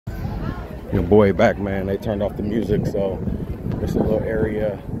Your boy back, man. They turned off the music, so it's a little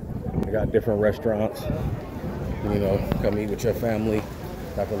area. They got different restaurants. You know, come eat with your family.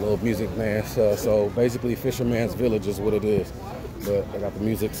 Got the little music, man. So basically, Fisherman's Village is what it is. But I got the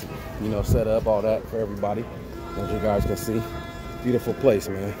music, you know, set up, all that for everybody, as you guys can see. Beautiful place,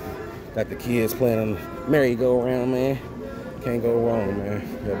 man. Got the kids playing on the merry-go-round, man. Can't go wrong,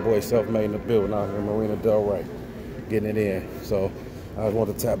 man. That boy self-made in the building out here, Marina Del Rey, getting it in. So I just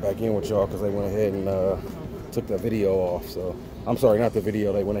wanted to tap back in with y'all because they went ahead and took the video off. So I'm sorry, not the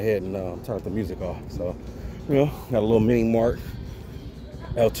video. They went ahead and turned the music off. So, you know, got a little mini mart,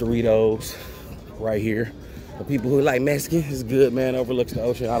 El Torito's right here. For people who like Mexican, it's good, man. Overlooks the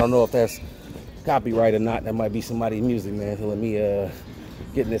ocean. I don't know if that's copyright or not. That might be somebody's music, man. So let me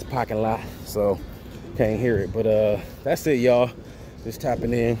get in this parking lot. So can't hear it, but that's it, y'all. Just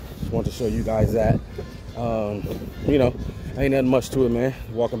tapping in. Just wanted to show you guys that. You know, ain't nothing much to it, man.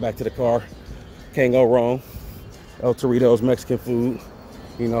 Walking back to the car, can't go wrong. El Torito's Mexican food.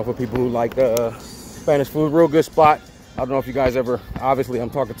 You know, for people who like Spanish food, real good spot. I don't know if you guys ever, obviously I'm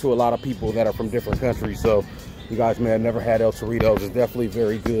talking to a lot of people that are from different countries, so you guys may have never had El Torito's. It's definitely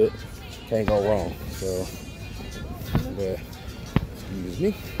very good. Can't go wrong. So, but, excuse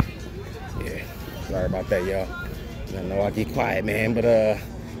me. Yeah, sorry about that, y'all. I know I get quiet, man, but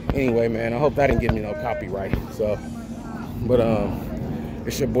anyway, man, I hope that didn't give me no copyright. So, but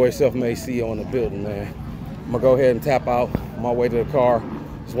it's your boy Self-Made CEO in the building, man. I'm gonna go ahead and tap out on my way to the car.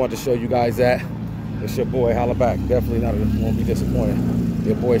 Just wanted to show you guys that. It's your boy, holla back. Definitely won't be disappointed.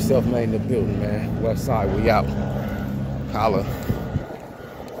 Your boy Self-Made in the building, man. West Side, we out. Holla.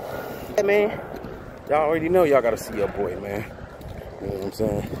 Hey, man. Y'all already know y'all gotta see your boy, man. You know what I'm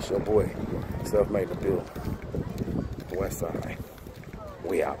saying? It's your boy, Self-Made in the building. West Side,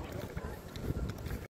 we out.